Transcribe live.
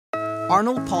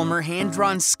Arnold Palmer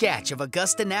hand-drawn sketch of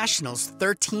Augusta National's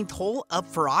 13th hole up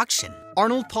for auction.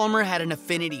 Arnold Palmer had an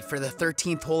affinity for the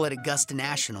 13th hole at Augusta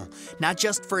National, not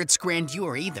just for its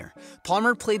grandeur either.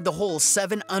 Palmer played the hole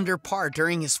 7 under par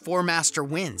during his 4 Master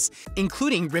wins,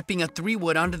 including ripping a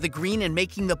 3-wood onto the green and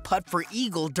making the putt for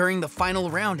eagle during the final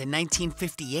round in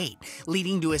 1958,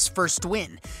 leading to his first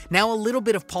win. Now a little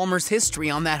bit of Palmer's history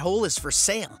on that hole is for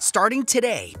sale. Starting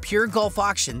today, Pure Golf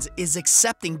Auctions is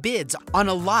accepting bids on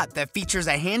a lot that features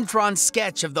a hand-drawn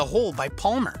sketch of the hole by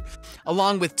Palmer,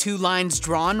 along with 2 lines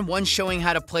drawn, one showing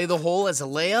how to play the hole as a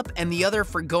layup and the other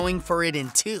for going for it in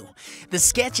 2. The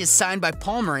sketch is signed by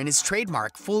Palmer in his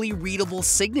trademark, fully readable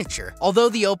signature. Although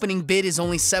the opening bid is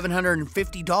only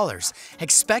 $750,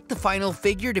 expect the final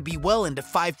figure to be well into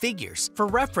 5 figures. For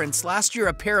reference, last year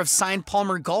a pair of signed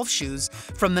Palmer golf shoes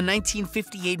from the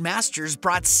 1958 Masters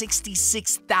brought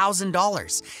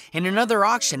 $66,000. In another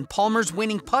auction, Palmer's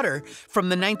winning putter from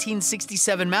the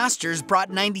 1967 Masters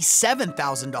brought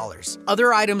 $97,000.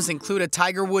 Other items include a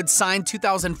Tiger Woods signed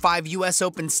 2005 U.S.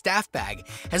 Open staff bag,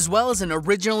 as well as an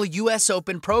original U.S.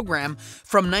 Open program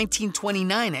from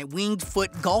 1929 at Winged Foot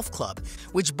Golf Club,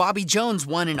 which Bobby Jones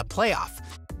won in a playoff.